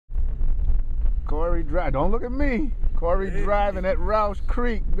Korri drive. Don't look at me. Korri driving at Roush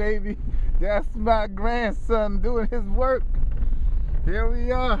Creek, baby. That's my grandson doing his work. Here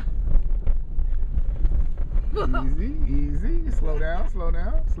we are. Easy, easy. Slow down, slow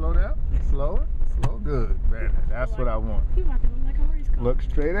down, slow down. Slower, slow. Good, man. That's what I want. Look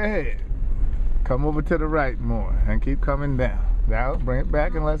straight ahead. Come over to the right more and keep coming down. Now, bring it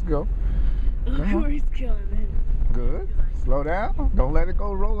back and let's go. Korri's killing him. Good. Slow down. Don't let it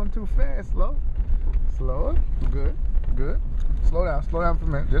go rolling too fast. Slow. Slower. Good. Good. Slow down. Slow down for a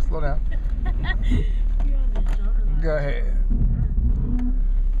minute. Just slow down. Go ahead.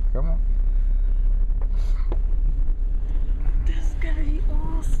 Come on. This is gonna be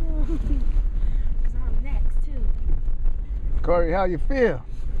awesome. Because I'm next too. Korri, how you feel?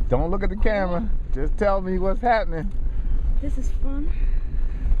 Don't look at the camera. Just tell me what's happening. This is fun.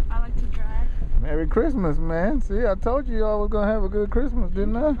 I like to drive. Merry Christmas, man. See, I told you y'all was going to have a good Christmas,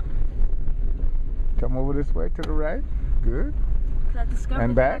 didn't I? Come over this way to the right. Good. I discovered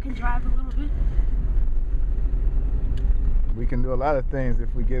And back. that I can drive a little bit. We can do a lot of things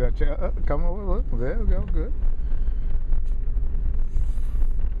if we get a chance. Come over, look. There we go. Good.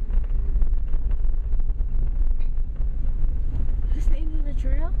 This ain't the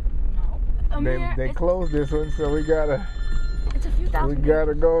trail? No. They closed this one, so we gotta. It's a few thousand. We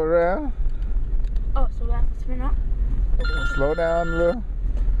gotta go around. Oh, so we have to spin up? Slow down a little.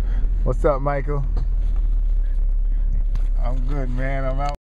 What's up, Michael? I'm good, man. I'm out.